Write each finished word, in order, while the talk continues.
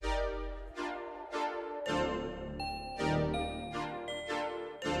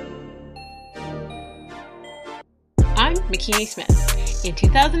I'm Makini Smith. In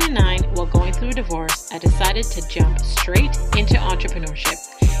 2009, while going through a divorce, I decided to jump straight into entrepreneurship.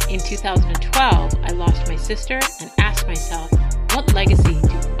 In 2012, I lost my sister and asked myself, what legacy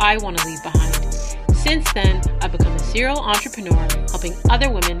do I want to leave behind? Since then, I've become a serial entrepreneur, helping other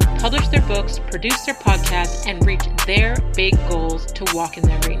women publish their books, produce their podcasts, and reach their big goals to walk in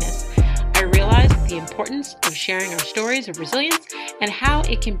their greatness. I realized the importance of sharing our stories of resilience and how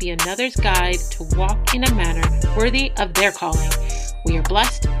it can be another's guide to walk in a manner worthy of their calling. We are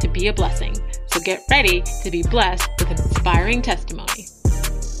blessed to be a blessing, so get ready to be blessed with an inspiring testimony.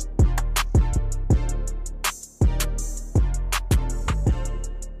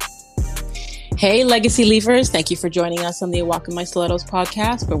 Hey, Legacy Leavers. Thank you for joining us on the Walk in My Stilettos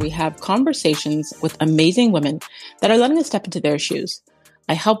podcast, where we have conversations with amazing women that are letting us step into their shoes.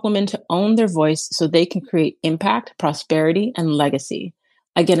 I help women to own their voice so they can create impact, prosperity, and legacy.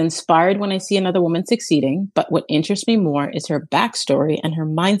 I get inspired when I see another woman succeeding, but what interests me more is her backstory and her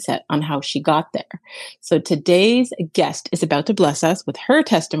mindset on how she got there. So today's guest is about to bless us with her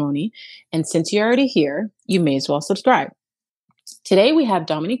testimony, and since you're already here, you may as well subscribe. Today we have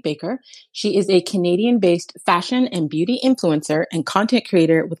Dominique Baker. She is a Canadian-based fashion and beauty influencer and content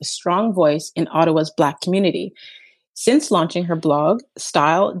creator with a strong voice in Ottawa's Black community. Since launching her blog,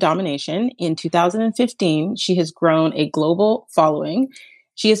 Style Domination, in 2015, she has grown a global following.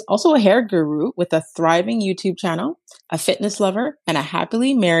 She is also a hair guru with a thriving YouTube channel, a fitness lover, and a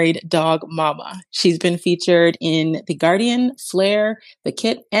happily married dog mama. She's been featured in The Guardian, Flair, The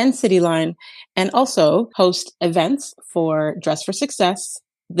Kit, and Cityline, and also hosts events for Dress for Success,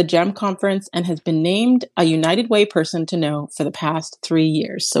 the GEM conference, and has been named a United Way person to know for the past 3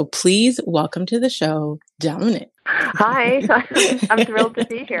 years. So please welcome to the show, Dominique. Hi, I'm thrilled to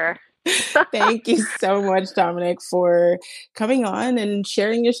be here. Thank you so much, Dominique, for coming on and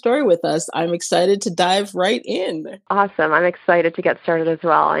sharing your story with us. I'm excited to dive right in. Awesome. I'm excited to get started as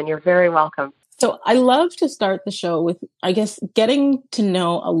well, and you're very welcome. So I love to start the show with, I guess, getting to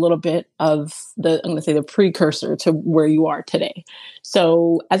know a little bit of the precursor to where you are today.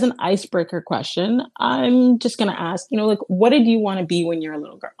 So as an icebreaker question, I'm just going to ask, what did you want to be when you were a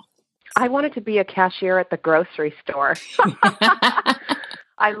little girl? I wanted to be a cashier at the grocery store.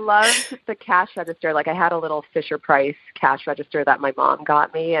 I loved the cash register. Like I had a little Fisher-Price cash register that my mom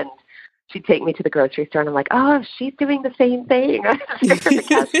got me, and she'd take me to the grocery store, and I'm like, oh, she's doing the same thing. The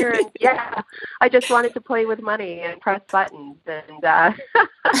cashier, and yeah, I just wanted to play with money and press buttons, and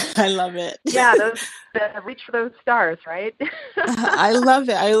I love it. Yeah, reach for those stars, right? I love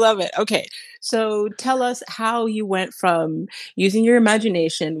it. I love it. Okay, so tell us how you went from using your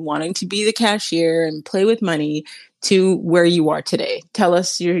imagination, wanting to be the cashier and play with money, to where you are today. Tell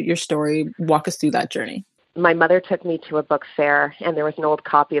us your story. Walk us through that journey. My mother took me to a book fair, and there was an old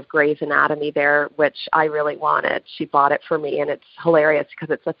copy of Grey's Anatomy there, which I really wanted. She bought it for me, and it's hilarious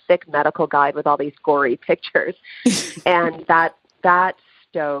because it's a thick medical guide with all these gory pictures. And that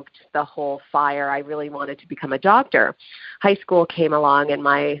stoked the whole fire. I really wanted to become a doctor. High school came along, and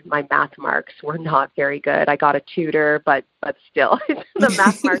my math marks were not very good. I got a tutor, but still, the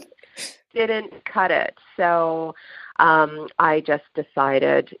math marks didn't cut it. So I just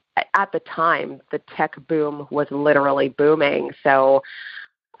decided, at the time, the tech boom was literally booming. So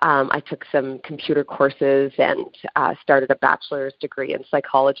I took some computer courses and started a bachelor's degree in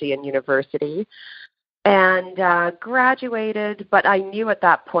psychology in university and graduated. But I knew at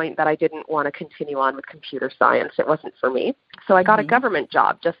that point that I didn't want to continue on with computer science. It wasn't for me. So I got a government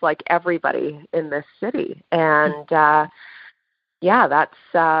job, just like everybody in this city. And yeah,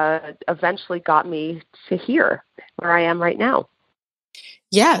 that's eventually got me to here, where I am right now.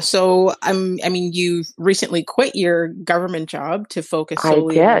 Yeah, so you recently quit your government job to focus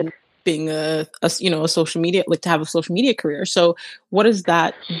solely on being a social media, like to have a social media career. So what has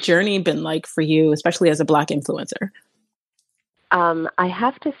that journey been like for you, especially as a Black influencer? I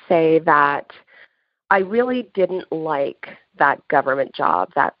have to say that I really didn't like that government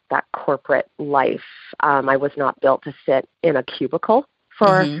job, that corporate life. I was not built to sit in a cubicle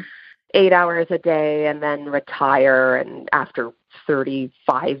for 8 hours a day and then retire. And after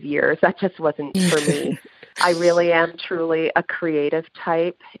 35 years, that just wasn't for me. I really am truly a creative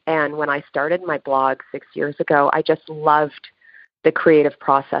type. And when I started my blog 6 years ago, I just loved the creative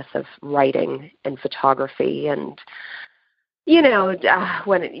process of writing and photography. And I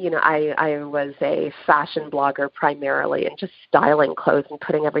was a fashion blogger primarily, and just styling clothes and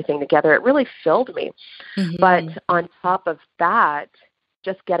putting everything together, it really filled me. But on top of that,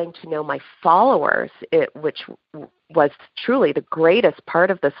 just getting to know my followers, which was truly the greatest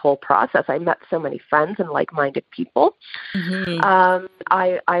part of this whole process. I met so many friends and like-minded people.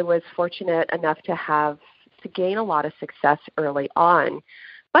 I was fortunate enough to have to gain a lot of success early on.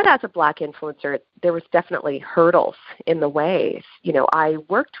 But as a Black influencer, there was definitely hurdles in the way. I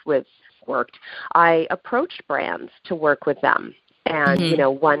I approached brands to work with them. And,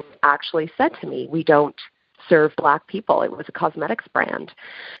 one actually said to me, we don't serve Black people. It was a cosmetics brand.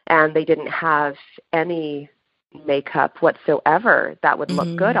 And they didn't have any makeup whatsoever that would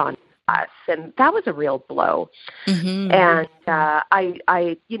look good on us. And that was a real blow. And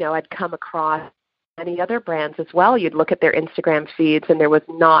I'd come across many other brands as well. You'd look at their Instagram feeds and there was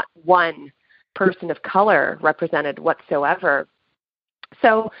not one person of color represented whatsoever.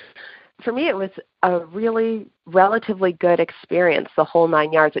 So for me, it was a really relatively good experience, the whole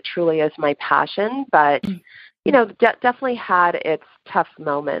 9 yards. It truly is my passion, but, definitely had its tough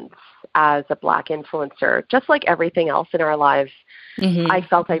moments as a Black influencer. Just like everything else in our lives, I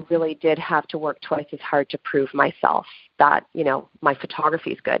felt I really did have to work twice as hard to prove myself that, my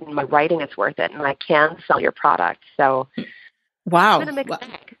photography is good and my writing is worth it and I can sell your product. So wow. It's been a mixed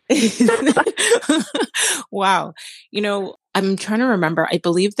bag. Wow. I'm trying to remember. I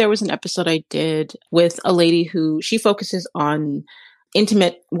believe there was an episode I did with a lady who she focuses on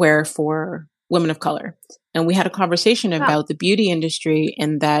intimate wear for women of color. And we had a conversation about the beauty industry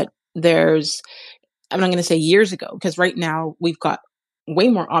and that I'm not going to say years ago, because right now we've got way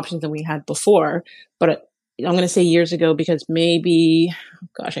more options than we had before, but I'm going to say years ago because maybe,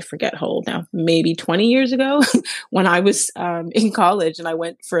 gosh, I forget how old now, maybe 20 years ago when I was in college and I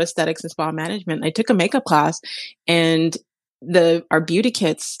went for aesthetics and spa management. I took a makeup class and our beauty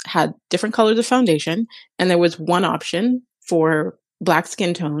kits had different colors of foundation. And there was one option for Black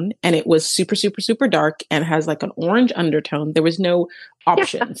skin tone and it was super, super, super dark and has like an orange undertone. There was no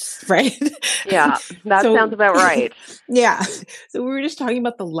options, right? Yeah, that sounds about right. Yeah. So we were just talking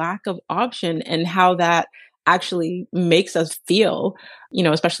about the lack of option and how that actually makes us feel,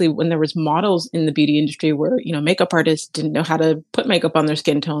 especially when there was models in the beauty industry where, makeup artists didn't know how to put makeup on their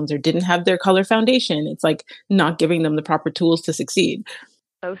skin tones or didn't have their color foundation. It's like not giving them the proper tools to succeed.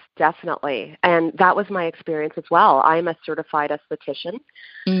 Most definitely. And that was my experience as well. I'm a certified esthetician.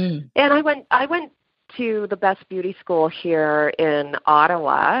 And I went to the best beauty school here in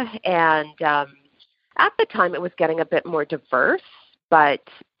Ottawa. And at the time it was getting a bit more diverse. But,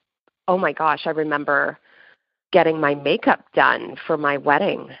 oh my gosh, I remember getting my makeup done for my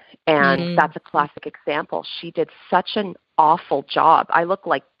wedding. And that's a classic example. She did such an awful job. I looked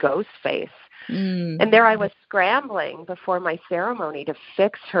like Ghostface. And there I was scrambling before my ceremony to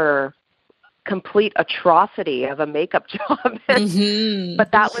fix her complete atrocity of a makeup job.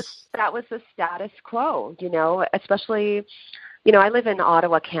 But that was the status quo, especially, I live in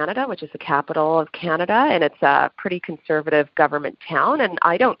Ottawa, Canada, which is the capital of Canada, and it's a pretty conservative government town. And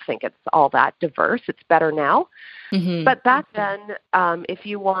I don't think it's all that diverse. It's better now. But back then, if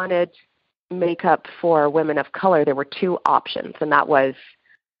you wanted makeup for women of color, there were two options, and that was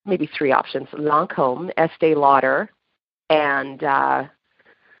maybe three options: Lancome, Estee Lauder, and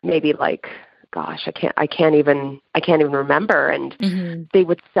maybe like, gosh, I can't even remember. And they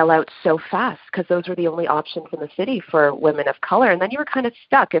would sell out so fast because those were the only options in the city for women of color. And then you were kind of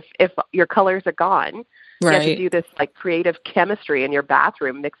stuck if your colors are gone. Right. You have to do this like creative chemistry in your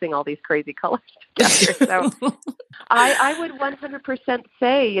bathroom, mixing all these crazy colors together. So I would 100%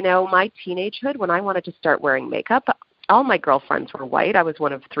 say, my teenagehood, when I wanted to start wearing makeup, all my girlfriends were white. I was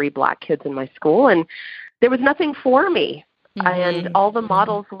one of 3 Black kids in my school, and there was nothing for me. And all the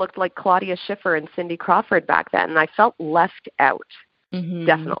models looked like Claudia Schiffer and Cindy Crawford back then, and I felt left out.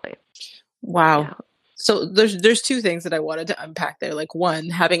 Definitely. Wow. Yeah. So there's two things that I wanted to unpack there. Like one,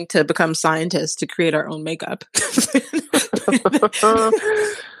 having to become scientists to create our own makeup.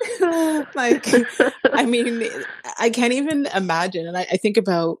 Like, I mean, I can't even imagine. And I think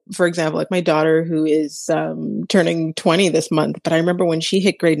about, for example, like my daughter who is turning 20 this month, but I remember when she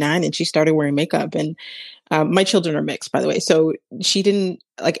hit grade 9 and she started wearing makeup, and my children are mixed, by the way. So she didn't,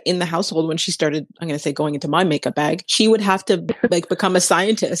 like, in the household when she started, I'm going to say, going into my makeup bag, she would have to like become a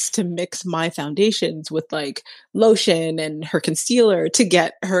scientist to mix my foundations with like lotion and her concealer to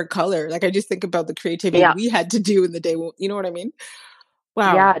get her color. Like, I just think about the creativity we had to do in the day. You know what I mean?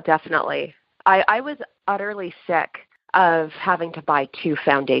 Wow. Yeah, definitely. I was utterly sick of having to buy 2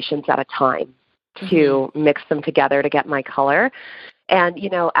 foundations at a time to mix them together to get my color. And,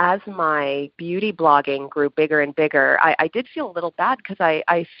 as my beauty blogging grew bigger and bigger, I did feel a little bad because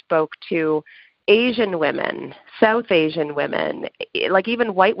I spoke to Asian women, South Asian women, like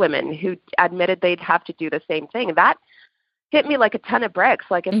even white women who admitted they'd have to do the same thing. That hit me like a ton of bricks.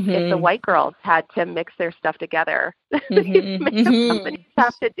 Like if the white girls had to mix their stuff together, these makeup companies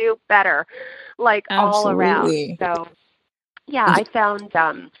have to do better, like all around. So Yeah, I found,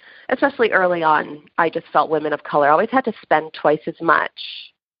 especially early on, I just felt women of color always had to spend twice as much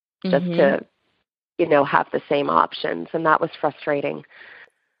just Mm-hmm. to, have the same options. And that was frustrating.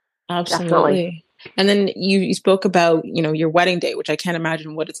 Definitely. Absolutely. And then you spoke about, your wedding day, which I can't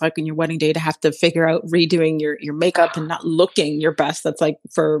imagine what it's like on your wedding day to have to figure out redoing your makeup and not looking your best. That's like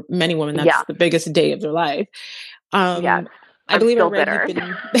for many women, that's Yeah. the biggest day of their life. Yes. I I'm believe I still read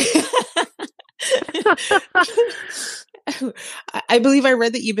you've bitter. been I believe I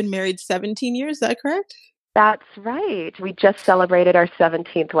read that you've been married 17 years, is that correct? That's right. We just celebrated our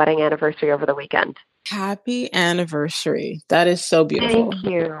 17th wedding anniversary over the weekend. Happy anniversary. That is so beautiful. Thank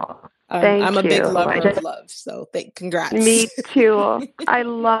you. I'm a Thank big you. lover of love, so congrats. Me too. I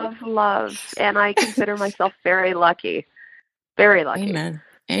love love, and I consider myself very lucky. Very lucky. Amen.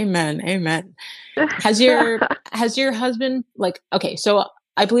 Amen. Amen. Has your husband okay, so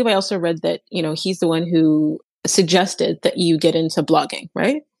I believe I also read that, he's the one who suggested that you get into blogging,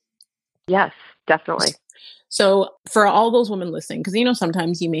 right? Yes, definitely. So for all those women listening, because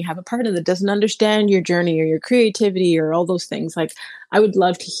sometimes you may have a partner that doesn't understand your journey or your creativity or all those things. Like I would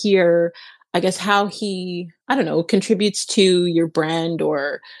love to hear, I guess, how he, I don't know, contributes to your brand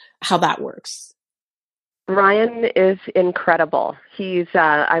or how that works. Ryan is incredible. He's,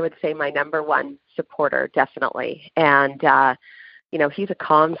 I would say, my number one supporter, definitely. And, he's a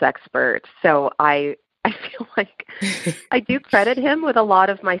comms expert. So I feel like I do credit him with a lot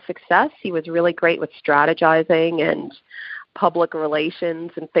of my success. He was really great with strategizing and public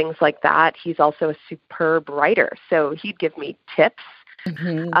relations and things like that. He's also a superb writer. So he'd give me tips.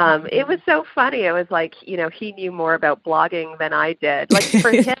 It was so funny. It was like, he knew more about blogging than I did. Like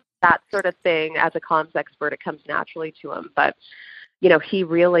for him, that sort of thing, as a comms expert, it comes naturally to him. But, he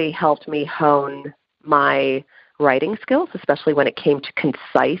really helped me hone my writing skills, especially when it came to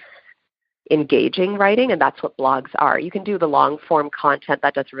concise, engaging writing. And that's what blogs are. You can do the long form content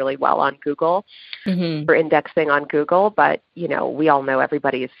that does really well on Google for indexing on Google. But, we all know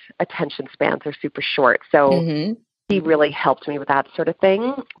everybody's attention spans are super short. So he really helped me with that sort of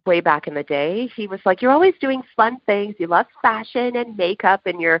thing. Way back in the day, he was like, you're always doing fun things. You love fashion and makeup,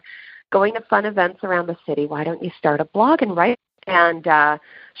 and you're going to fun events around the city. Why don't you start a blog and write? And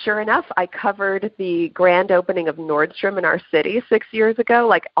sure enough, I covered the grand opening of Nordstrom in our city 6 years ago.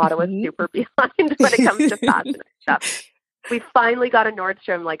 Like Ottawa's super behind when it comes to fashion and stuff. We finally got a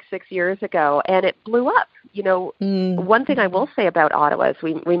Nordstrom like 6 years ago, and it blew up. One thing I will say about Ottawa is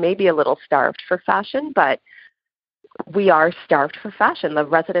we may be a little starved for fashion, but we are starved for fashion. The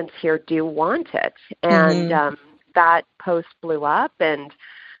residents here do want it. And that post blew up, and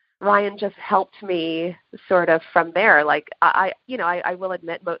Ryan just helped me sort of from there. Like I will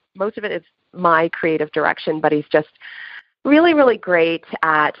admit most of it is my creative direction, but he's just really, really great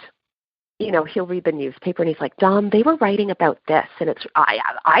at, he'll read the newspaper and he's like, Dom, they were writing about this. And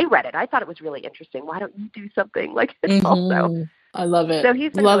I read it. I thought it was really interesting. Why don't you do something like it also? I love it. So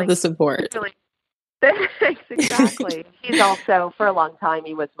he's been love the support. Thanks, exactly. He's also, for a long time,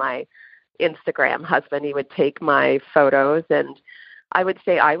 he was my Instagram husband. He would take my photos, and I would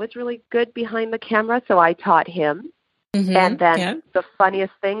say I was really good behind the camera, so I taught him. And then the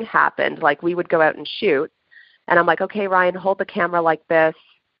funniest thing happened. Like, we would go out and shoot, and I'm like, okay, Ryan, hold the camera like this,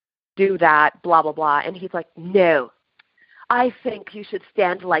 do that, blah, blah, blah. And he's like, no, I think you should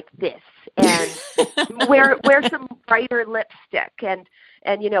stand like this and wear some brighter lipstick and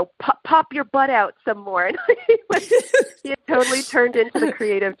pop your butt out some more. And he had totally turned into the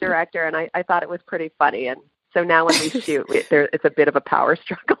creative director, and I thought it was pretty funny. And so now when we shoot, it's a bit of a power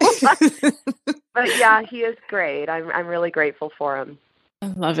struggle. But yeah, he is great. I'm really grateful for him. I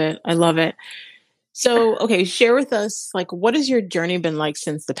love it. I love it. So, okay, share with us, what has your journey been like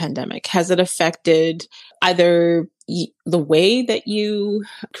since the pandemic? Has it affected either the way that you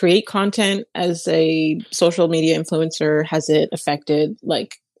create content as a social media influencer? Has it affected,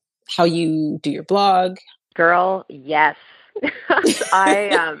 how you do your blog? Girl, yes.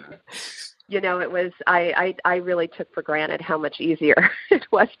 I really took for granted how much easier it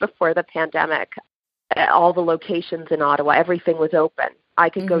was before the pandemic. All the locations in Ottawa, everything was open. I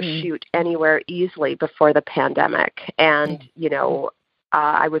could go shoot anywhere easily before the pandemic. And,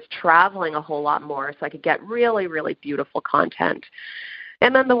 I was traveling a whole lot more, so I could get really, really beautiful content.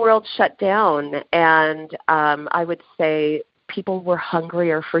 And then the world shut down, and I would say people were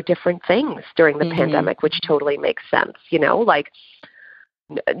hungrier for different things during the pandemic, which totally makes sense.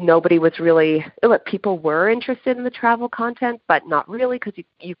 Nobody was really, people were interested in the travel content, but not really, because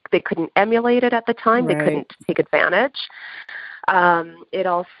they couldn't emulate it at the time. Right. They couldn't take advantage.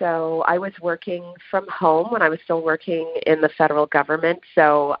 I was working from home when I was still working in the federal government.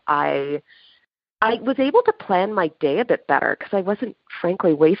 So I I was able to plan my day a bit better because I wasn't,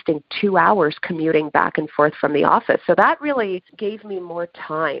 frankly, wasting 2 hours commuting back and forth from the office. So that really gave me more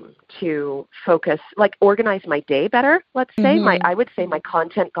time to focus, like organize my day better, let's say. I would say my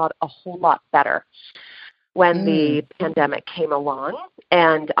content got a whole lot better when the pandemic came along,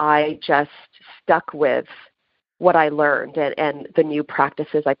 and I just stuck with what I learned and the new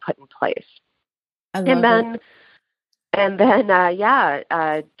practices I put in place. I love it. And then,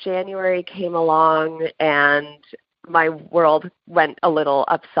 January came along and my world went a little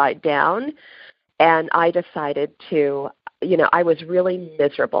upside down, and I decided to, I was really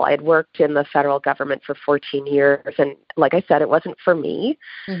miserable. I had worked in the federal government for 14 years, and like I said, it wasn't for me.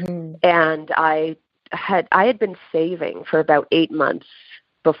 And I had been saving for about 8 months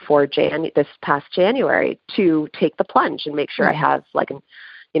before this past January to take the plunge and make sure I have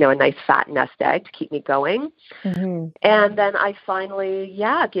a nice fat nest egg to keep me going. And then I finally,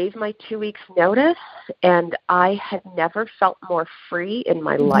 gave my 2 weeks notice, and I had never felt more free in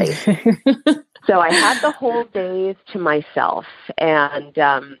my life. So I had the whole days to myself, and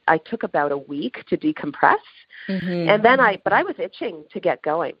I took about a week to decompress. And then I was itching to get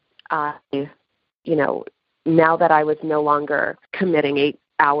going. Now that I was no longer committing 8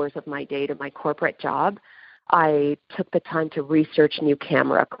 hours of my day to my corporate job, I took the time to research new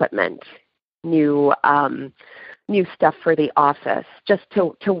camera equipment, new stuff for the office, just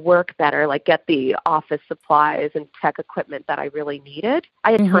to work better, like get the office supplies and tech equipment that I really needed.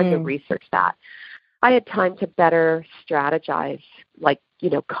 I had time to research that. I had time to better strategize,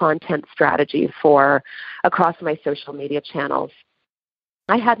 content strategy for across my social media channels.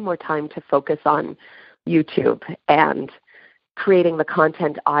 I had more time to focus on YouTube and creating the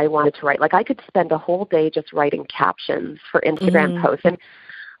content I wanted to write. Like I could spend a whole day just writing captions for Instagram posts, and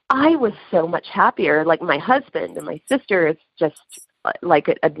I was so much happier. Like my husband and my sisters just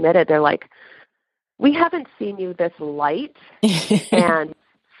admitted, they're like, we haven't seen you this light and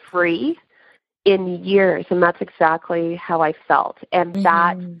free in years. And that's exactly how I felt. And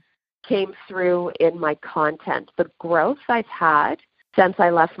that came through in my content. The growth I've had since I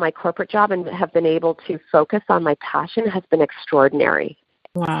left my corporate job and have been able to focus on my passion has been extraordinary.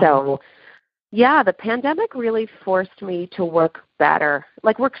 Wow. So, the pandemic really forced me to work better,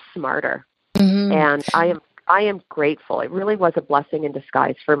 work smarter. And I am grateful. It really was a blessing in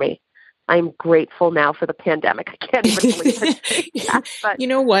disguise for me. I'm grateful now for the pandemic. I can't even believe it. You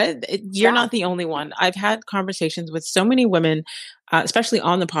know what? You're not the only one. I've had conversations with so many women, especially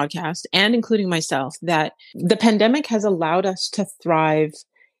on the podcast and including myself, that the pandemic has allowed us to thrive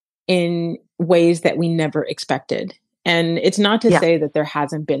in ways that we never expected. And it's not to say that there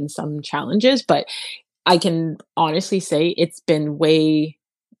hasn't been some challenges, but I can honestly say it's been way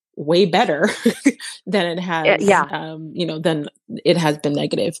better than it has, than it has been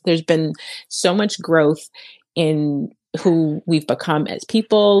negative. There's been so much growth in who we've become as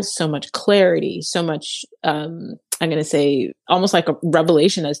people, so much clarity, so much, I'm going to say almost like a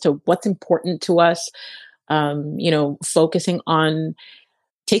revelation as to what's important to us, focusing on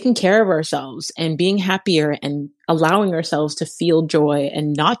taking care of ourselves and being happier and allowing ourselves to feel joy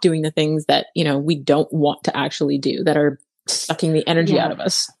and not doing the things that, we don't want to actually do that are sucking the energy out of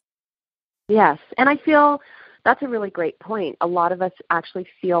us. Yes. And I feel that's a really great point. A lot of us actually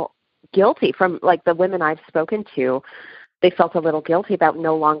feel guilty from the women I've spoken to. They felt a little guilty about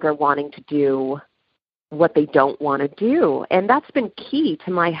no longer wanting to do what they don't want to do. And that's been key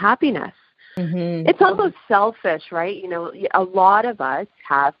to my happiness. It's almost selfish, right? A lot of us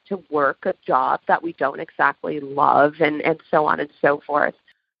have to work a job that we don't exactly love and so on and so forth.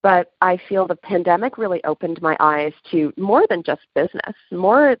 But I feel the pandemic really opened my eyes to more than just business,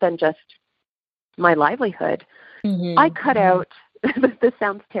 more than just my livelihood. I cut out, this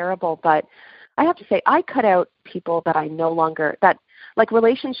sounds terrible, but I have to say, I cut out people that I no longer,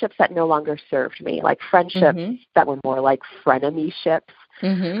 relationships that no longer served me, like friendships that were more like frenemy-ships.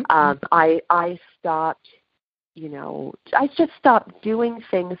 I stopped, I just stopped doing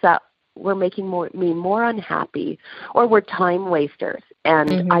things that were making me more unhappy or were time wasters.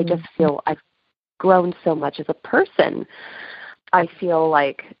 And I just feel I've grown so much as a person. I feel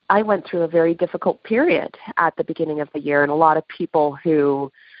like I went through a very difficult period at the beginning of the year, and a lot of people who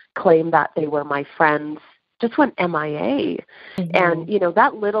claim that they were my friends just went MIA. And,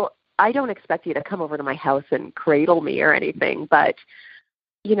 that little, I don't expect you to come over to my house and cradle me or anything, but,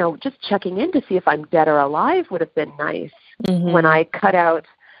 just checking in to see if I'm dead or alive would have been nice. When I cut out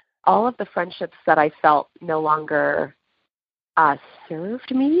all of the friendships that I felt no longer uh,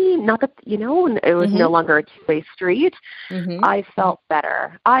 served me. Not that, it was no Mm-hmm. longer a two-way street. Mm-hmm. I felt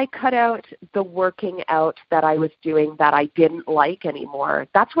better. I cut out the working out that I was doing that I didn't like anymore.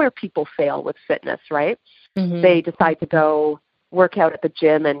 That's where people fail with fitness, right? Mm-hmm. They decide to go work out at the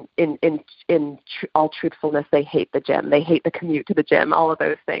gym, and all truthfulness, they hate the gym. They hate the commute to the gym, all of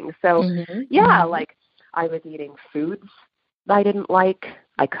those things. So, Mm-hmm. yeah, like I was eating foods that I didn't like.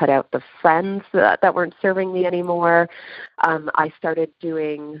 I cut out the friends that weren't serving me anymore. I started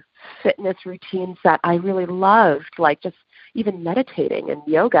doing fitness routines that I really loved, like just even meditating and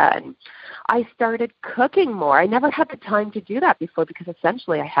yoga. And I started cooking more. I never had the time to do that before because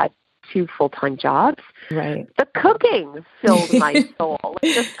essentially I had 2 full-time jobs. Right. The cooking filled my soul.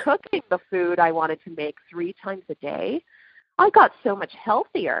 Like just cooking the food I wanted to make 3 times a day. I got so much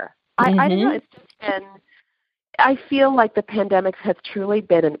healthier. I don't know. Mm-hmm. It's just been, I feel like the pandemic has truly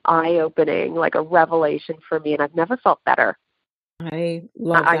been an eye-opening, like a revelation for me, and I've never felt better. I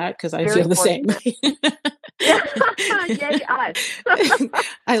love I'm that because I feel very the same. fortunate. Yay, us.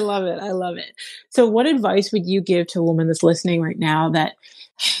 I love it. I love it. So what advice would you give to a woman that's listening right now that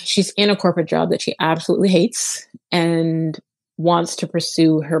she's in a corporate job that she absolutely hates and wants to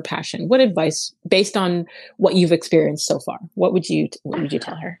pursue her passion? What advice, based on what you've experienced so far, what would you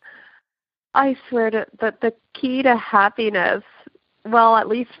tell her? I swear to the key to happiness, well, at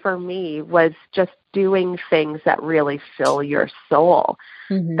least for me, was just doing things that really fill your soul,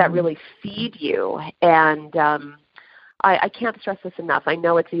 that Mm-hmm. really feed you. And I can't stress this enough. I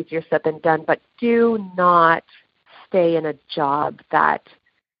know it's easier said than done, but do not stay in a job that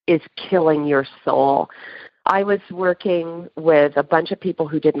is killing your soul. I was working with a bunch of people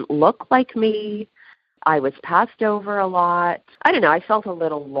who didn't look like me. I was passed over a lot. I don't know. I felt a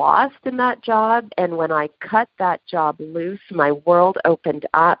little lost in that job. And when I cut that job loose, my world opened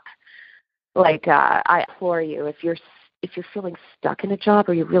up. Like, I implore you, if you're feeling stuck in a job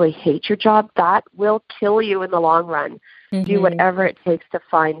or you really hate your job, that will kill you in the long run. Do Mm-hmm. whatever it takes to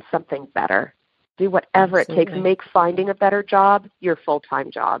find something better. Do whatever it takes. Absolutely. Make finding a better job your full-time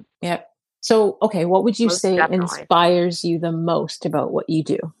job. Yep. So, okay, what would you Most say definitely. inspires you the most about what you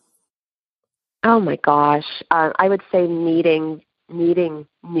do? Oh my gosh. I would say meeting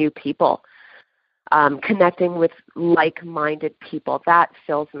new people, connecting with like-minded people. That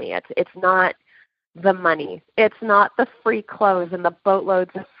fills me. It's not the money. It's not the free clothes and the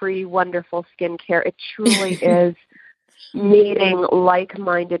boatloads of free, wonderful skincare. It truly is meeting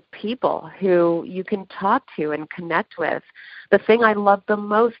like-minded people who you can talk to and connect with. The thing I love the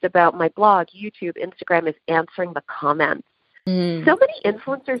most about my blog, YouTube, Instagram is answering the comments. Mm, So many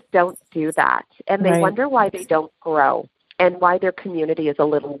influencers don't do that, and they right. wonder why they don't grow and why their community is a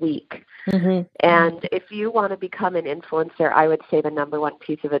little weak. Mm-hmm. And if you want to become an influencer, I would say the number one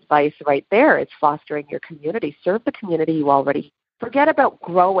piece of advice right there is fostering your community. Serve the community you already. Forget about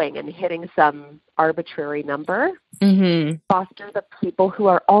growing and hitting some arbitrary number. Mm-hmm. Foster the people who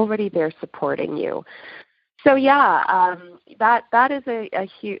are already there supporting you. So yeah, that is a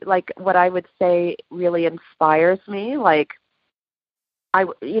huge, like what I would say really inspires me. Like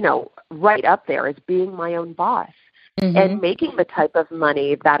right up there is being my own boss Mm-hmm. and making the type of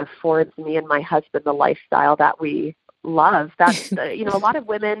money that affords me and my husband the lifestyle that we love. That's, a lot of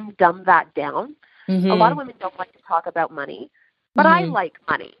women dumb that down. A lot of Mm-hmm. women don't like to talk about money, but I Mm-hmm. like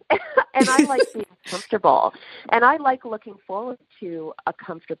money and I like being comfortable and I like looking forward to a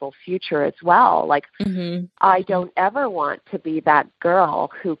comfortable future as well. Like, Mm-hmm. I don't ever want to be that girl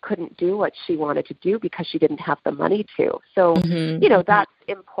who couldn't do what she wanted to do because she didn't have the money to. So, Mm-hmm. that's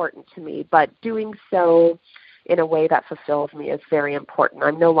important to me, but doing so in a way that fulfills me is very important.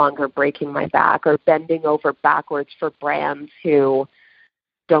 I'm no longer breaking my back or bending over backwards for brands who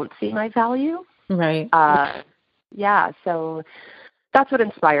don't see my value. Right. So that's what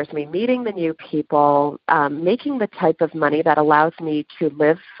inspires me, meeting the new people, making the type of money that allows me to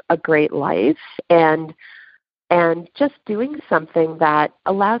live a great life and just doing something that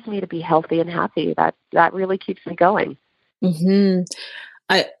allows me to be healthy and happy. That really keeps me going. Mm-hmm.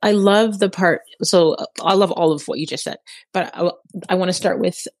 I love the part. So I love all of what you just said, but I want to start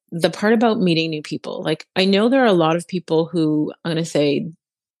with the part about meeting new people. Like, I know there are a lot of people who I'm going to say,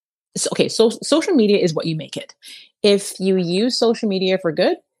 okay, so social media is what you make it. If you use social media for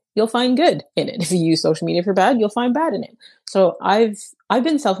good, you'll find good in it. If you use social media for bad, you'll find bad in it. So I've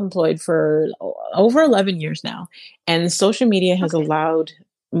been self-employed for over 11 years now, and social media has Okay. allowed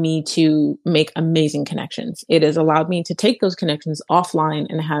me to make amazing connections. It has allowed me to take those connections offline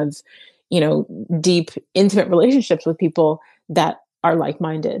and have, deep, intimate relationships with people that are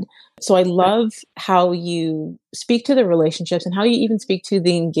like-minded. So I love how you speak to the relationships and how you even speak to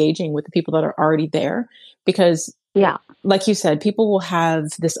the engaging with the people that are already there, because Yeah. Like you said, people will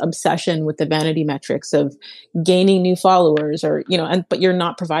have this obsession with the vanity metrics of gaining new followers or, but you're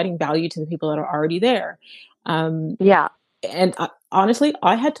not providing value to the people that are already there. Yeah. And honestly,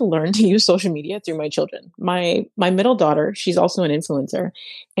 I had to learn to use social media through my children. My middle daughter, she's also an influencer,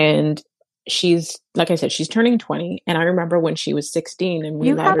 and she's, like I said, she's turning 20. And I remember when she was 16 and we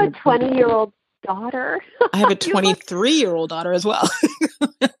You allowed have her a to. 20-year-old daughter? I have a 23-year-old daughter as well.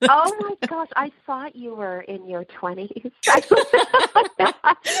 Oh my gosh, I thought you were in your 20s.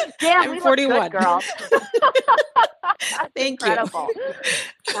 Damn, I'm we 41. look good, girl. That's Thank incredible. you.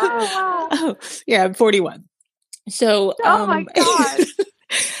 Oh, wow. Oh, yeah, I'm 41. So, Oh my God.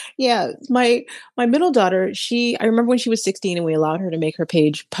 yeah, my middle daughter, I remember when she was 16 and we allowed her to make her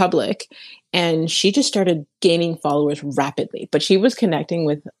page public, and she just started gaining followers rapidly, but she was connecting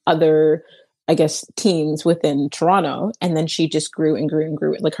with other, I guess, teens within Toronto. And then she just grew and grew and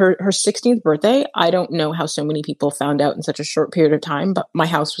grew. Like her 16th birthday, I don't know how so many people found out in such a short period of time, but my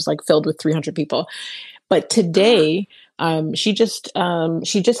house was like filled with 300 people. But today, she just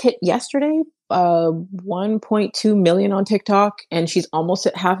hit yesterday 1.2 million on TikTok, and she's almost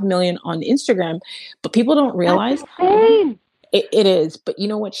at 500,000 on Instagram. But people don't realize it is. But you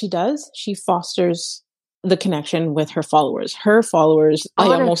know what she does? She fosters the connection with her followers. Her followers,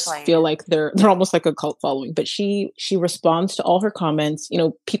 Honestly. I almost feel like they're almost like a cult following. But she responds to all her comments.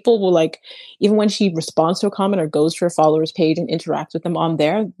 People will, like, even when she responds to a comment or goes to her followers page and interacts with them on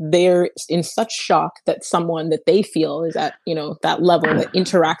there, they're in such shock that someone that they feel is at that level that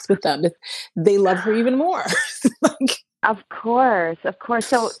interacts with them, they love her even more. Like, Of course. So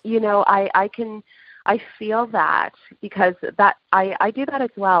I feel that, because that I do that as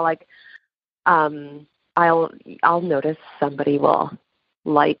well. Like, I'll notice somebody will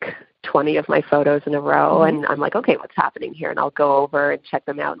like 20 of my photos in a row, and I'm like, okay, what's happening here? And I'll go over and check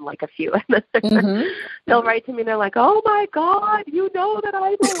them out and like a few, and then they'll write to me and they're like, oh my God, you know that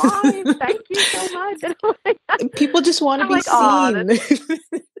I'm alive. Thank you so much. And people just want to be seen.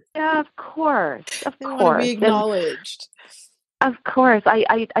 Yeah, of course. They want to be acknowledged. And of course.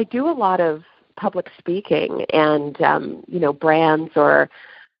 I do a lot of public speaking, and brands or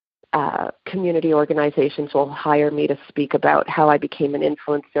community organizations will hire me to speak about how I became an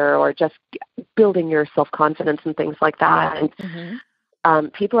influencer, or just building your self-confidence and things like that.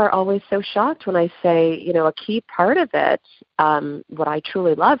 And people are always so shocked when I say, a key part of it, what I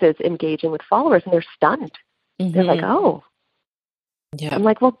truly love is engaging with followers, and they're stunned. They're like, oh. Yeah. I'm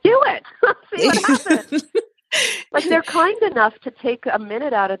like, well, do it. See what happens. Like, they're kind enough to take a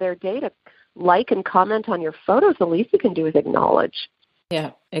minute out of their day to like and comment on your photos. The least you can do is acknowledge.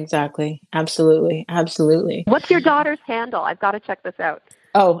 Yeah, exactly. Absolutely. Absolutely. What's your daughter's handle? I've got to check this out.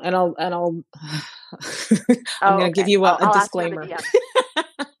 Oh, and I'll I'm going to give you a disclaimer.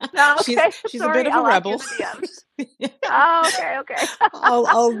 She's Sorry, a bit of a rebel. Okay.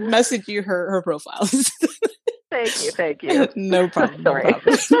 I'll message you her profiles. Thank you. No problem. Sorry. No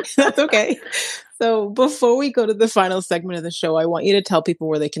problem. That's okay. So before we go to the final segment of the show, I want you to tell people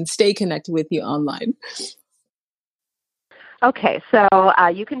where they can stay connected with you online. Okay, so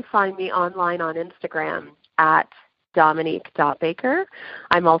you can find me online on Instagram at Dominique.Baker.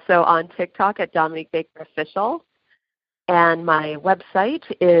 I'm also on TikTok at Dominique Baker Official. And my website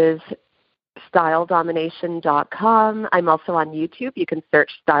is styledomination.com. I'm also on YouTube. You can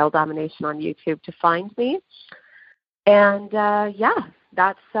search Style Domination on YouTube to find me. And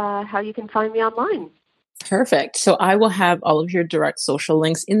that's how you can find me online. Perfect. So I will have all of your direct social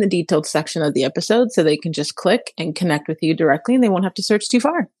links in the detailed section of the episode, so they can just click and connect with you directly, and they won't have to search too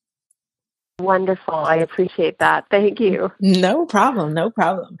far. Wonderful. I appreciate that. Thank you. No problem.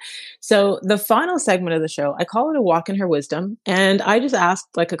 So the final segment of the show, I call it a walk in her wisdom. And I just ask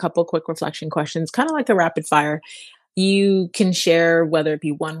like a couple quick reflection questions, kind of like a rapid fire. You can share whether it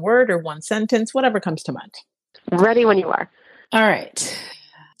be one word or one sentence, whatever comes to mind. Ready when you are. All right.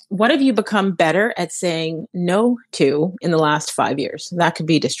 What have you become better at saying no to in the last 5 years? That could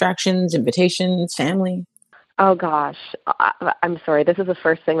be distractions, invitations, family. Oh, gosh. I'm sorry. This is the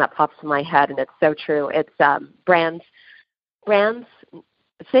first thing that pops in my head, and it's so true. It's brands,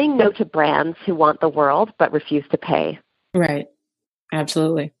 saying no to brands who want the world but refuse to pay. Right.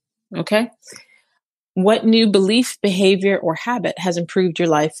 Absolutely. Okay. What new belief, behavior, or habit has improved your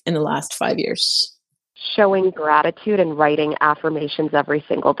life in the last 5 years? Showing gratitude and writing affirmations every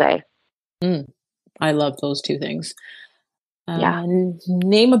single day. I love those two things.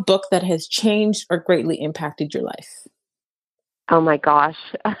 Name a book that has changed or greatly impacted your life. Oh my gosh.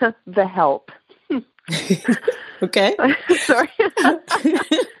 The Help. Okay. Sorry.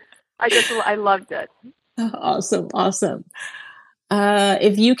 I loved it. Awesome.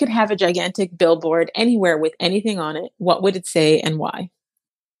 If you could have a gigantic billboard anywhere with anything on it, what would it say and why?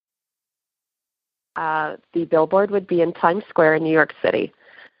 The billboard would be in Times Square in New York City,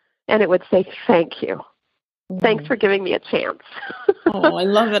 and it would say, "Thank you. Thanks for giving me a chance." Oh, I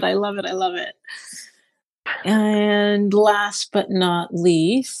love it. I love it. I love it. And last but not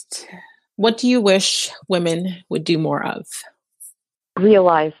least, what do you wish women would do more of?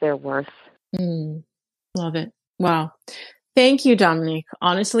 Realize their worth. Love it. Wow. Thank you, Dominique.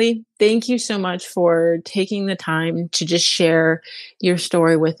 Honestly, thank you so much for taking the time to just share your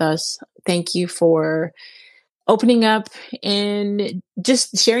story with us. Thank you for opening up and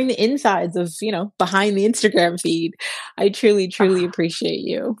just sharing the insides of, behind the Instagram feed. I truly, truly appreciate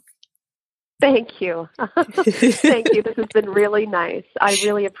you. Thank you. Thank you. This has been really nice. I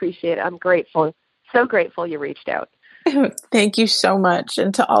really appreciate it. I'm grateful. So grateful you reached out. Thank you so much.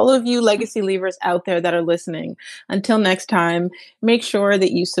 And to all of you legacy leavers out there that are listening, until next time, make sure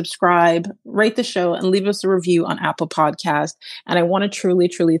that you subscribe, rate the show, and leave us a review on Apple Podcast. And I want to truly,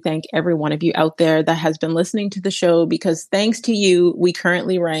 truly thank every one of you out there that has been listening to the show, because thanks to you, we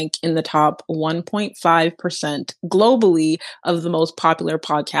currently rank in the top 1.5% globally of the most popular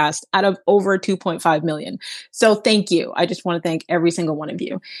podcast out of over 2.5 million. So thank you. I just want to thank every single one of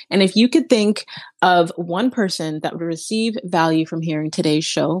you. And if you could think of one person that would receive value from hearing today's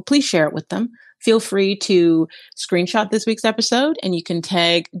show, please share it with them. Feel free to screenshot this week's episode, and you can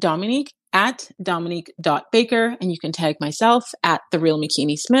tag Dominique at dominique.baker, and you can tag myself at The Real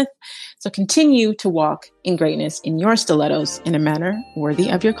McKinney Smith. So continue to walk in greatness in your stilettos in a manner worthy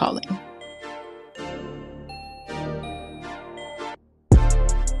of your calling.